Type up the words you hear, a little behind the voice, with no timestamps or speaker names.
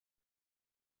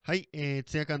はい、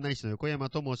艶館内市の横山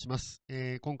と申します。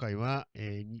今回は、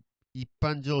一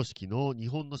般常識の日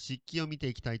本の漆器を見て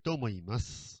いきたいと思いま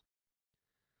す。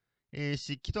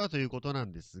漆器とはということな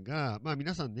んですが、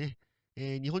皆さんね、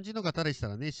日本人の方でした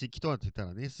らね、漆器とはと言った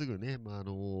らね、すぐね、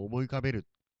思い浮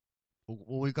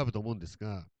かぶと思うんです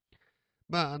が、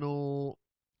まあ、あの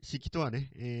漆器とは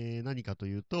ね、何かと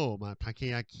いうと、竹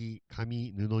焼き、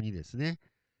紙、布にですね、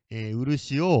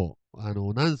漆を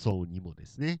何層にもで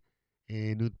すね、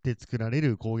塗って作られ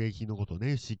る工芸品のことを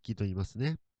ね、漆器と言います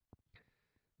ね。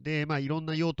で、いろん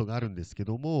な用途があるんですけ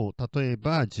ども、例え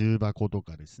ば重箱と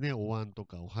かですね、お椀と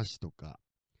かお箸とか、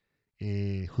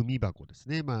踏み箱です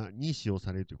ね、に使用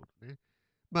されるということね。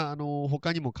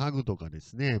他にも家具とかで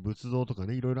すね、仏像とか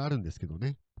ね、いろいろあるんですけど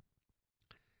ね、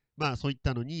そういっ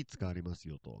たのに使われます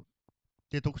よと。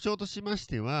で、特徴としまし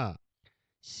ては、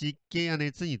湿気や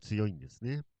熱に強いんです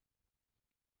ね。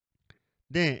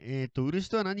で、漆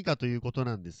とは何かということ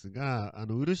なんですが、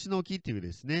漆の木っていう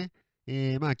ですね、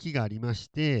木がありまし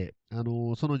て、そ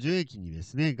の樹液にで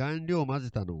すね、顔料を混ぜ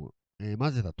た塗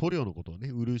料のことを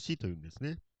ね、漆というんです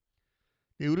ね。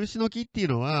で、漆の木っていう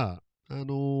のは、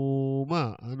も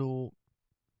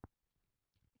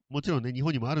ちろんね、日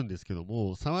本にもあるんですけど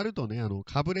も、触るとね、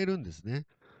かぶれるんですね。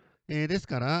です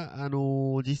から、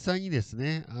実際にです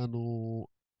ね、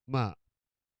まあ、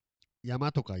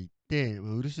山とか行って、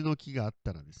漆の木があっ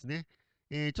たらですね、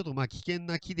ちょっと危険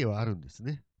な木ではあるんです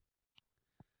ね。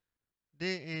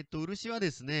で、漆はで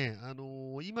すね、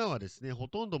今はですね、ほ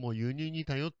とんどもう輸入に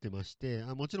頼ってまして、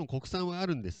もちろん国産はあ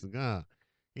るんですが、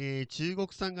中国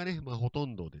産がね、ほと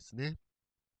んどですね。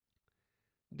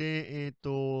で、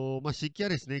漆器は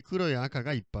ですね、黒や赤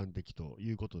が一般的とい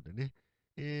うことでね、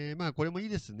これもいい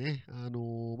ですね。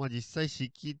実際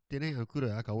漆器ってね、黒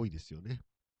や赤多いですよね。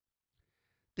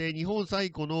で、日本最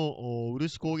古の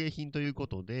漆工芸品というこ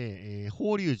とで、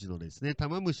法隆寺のですね、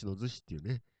玉虫の厨子っていう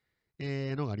ね、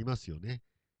のがありますよね。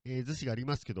厨子があり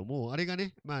ますけども、あれが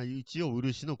ね、一応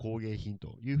漆の工芸品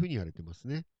というふうに言われてます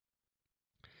ね。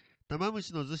玉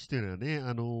虫の厨子というのはね、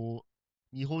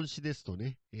日本史ですと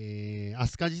ね、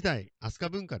飛鳥時代、飛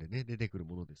鳥文化でね、出てくる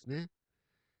ものですね。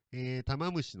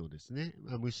玉虫のですね、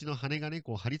虫の羽がね、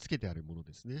こう貼り付けてあるもの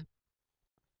ですね。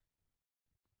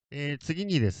次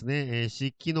にですね、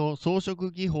漆器の装飾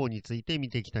技法について見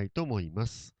ていきたいと思いま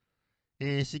す。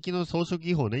漆器の装飾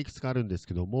技法ね、いくつかあるんです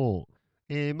けども、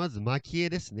まず蒔絵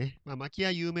ですね。蒔絵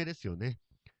は有名ですよね。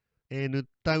塗っ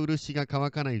た漆が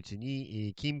乾かないうち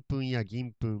に、金粉や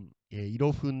銀粉、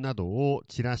色粉などを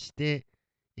散らして、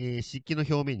漆器の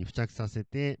表面に付着させ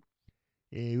て、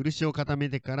漆を固め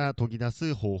てから研ぎ出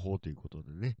す方法ということ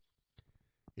でね、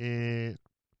え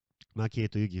蒔絵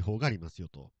という技法がありますよ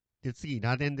と。で、次、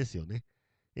螺鈿ですよね。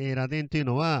螺鈿という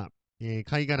のは、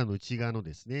貝殻の内側の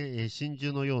ですね、真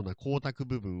珠のような光沢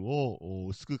部分を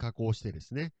薄く加工してで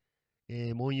すね、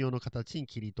文様の形に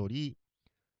切り取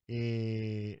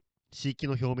り、漆器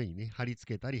の表面にね、貼り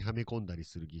付けたり、はめ込んだり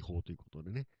する技法ということで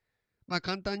ね。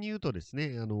簡単に言うとです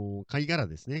ね、貝殻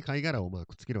ですね。貝殻を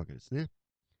くっつけるわけですね。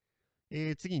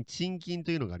次に、沈金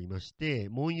というのがありまして、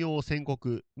文様を線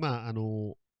刻、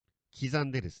刻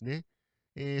んでですね、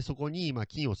そこに、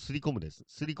金をすり込む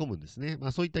んですね。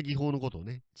そういった技法のことを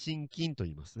ね、沈金と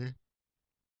言いますね。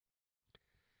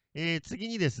次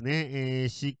にですね、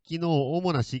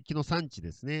主な漆器の産地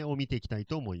ですね、を見ていきたい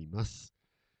と思います。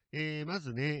ま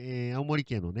ずね、青森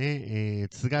県のね、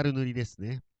津軽塗です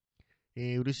ね。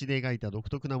漆で描いた独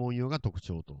特な文様が特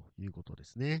徴ということで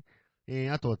すね。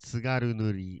あとは津軽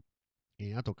塗、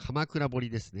あと鎌倉彫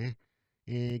ですね。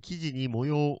生地に模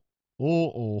様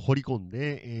を彫り込ん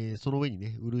で、その上に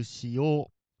ね、漆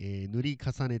を、塗り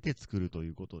重ねて作るとい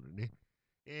うことでね。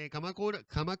鎌倉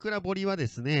彫はで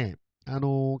すね、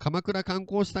鎌倉観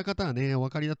光した方はね、お分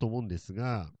かりだと思うんです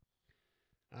が、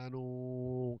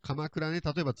鎌倉ね、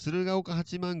例えば鶴岡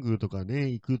八幡宮とかね、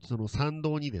行くその参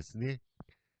道にですね、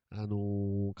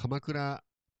鎌倉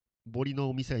彫の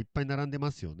お店がいっぱい並んで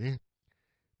ますよね。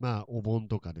お盆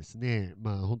とかですね、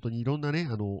本当にいろんなね、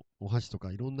お箸と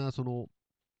かいろんなも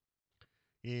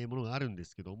のがあるんで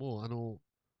すけども、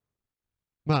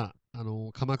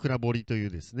鎌倉彫という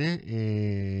です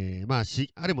ね、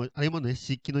あれもね、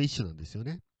漆器の一種なんですよ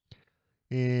ね。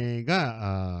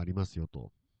がありますよ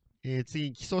と。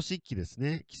次、木曽漆器です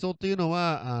ね。木曽というの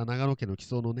は、長野県の木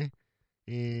曽のね、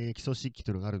基礎漆器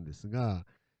というのがあるんですが、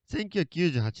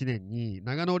1998年に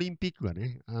長野オリンピックが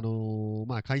ね、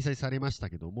開催されまし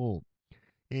たけども、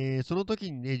その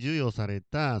時にね、授与され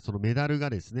たそのメダルが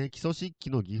ですね、基礎漆器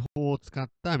の技法を使っ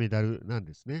たメダルなん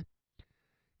ですね。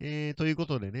というこ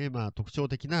とでね、特徴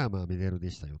的な、メダル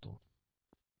でしたよと。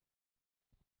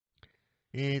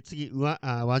次、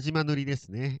輪島塗で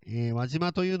すね。輪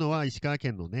島というのは石川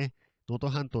県のね、能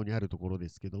登半島にあるところで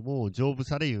すけども、丈夫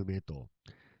さで有名と。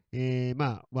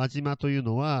輪島という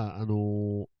のは、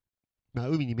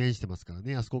海に面してますから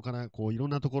ね、あそこからこういろ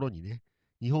んなところにね、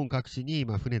日本各地に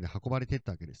船で運ばれていっ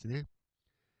たわけですね。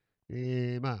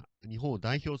日本を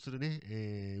代表するね、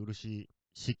漆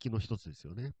漆器の一つです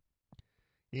よね。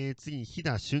次に飛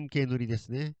騨春景塗で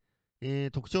すね。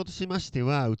特徴としまして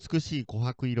は、美しい琥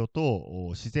珀色と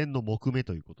自然の木目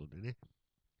ということでね。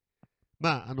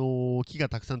木が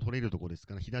たくさん取れるところです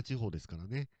から、飛騨地方ですから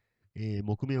ね、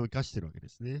木目を生かしてるわけで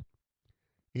すね。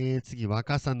次、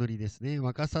若狭塗りですね。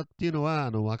若狭っていうのは、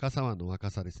若狭湾の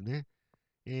若狭ですね。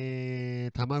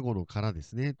卵の殻で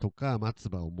すね、とか松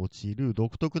葉を用いる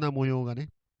独特な模様がね、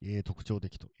特徴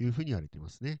的というふうに言われていま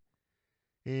すね。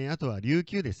あとは琉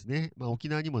球ですね。沖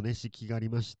縄にもね、漆器があり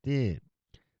まして、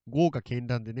豪華絢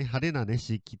爛でね、派手なね、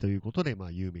漆器ということで、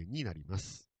有名になりま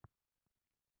す。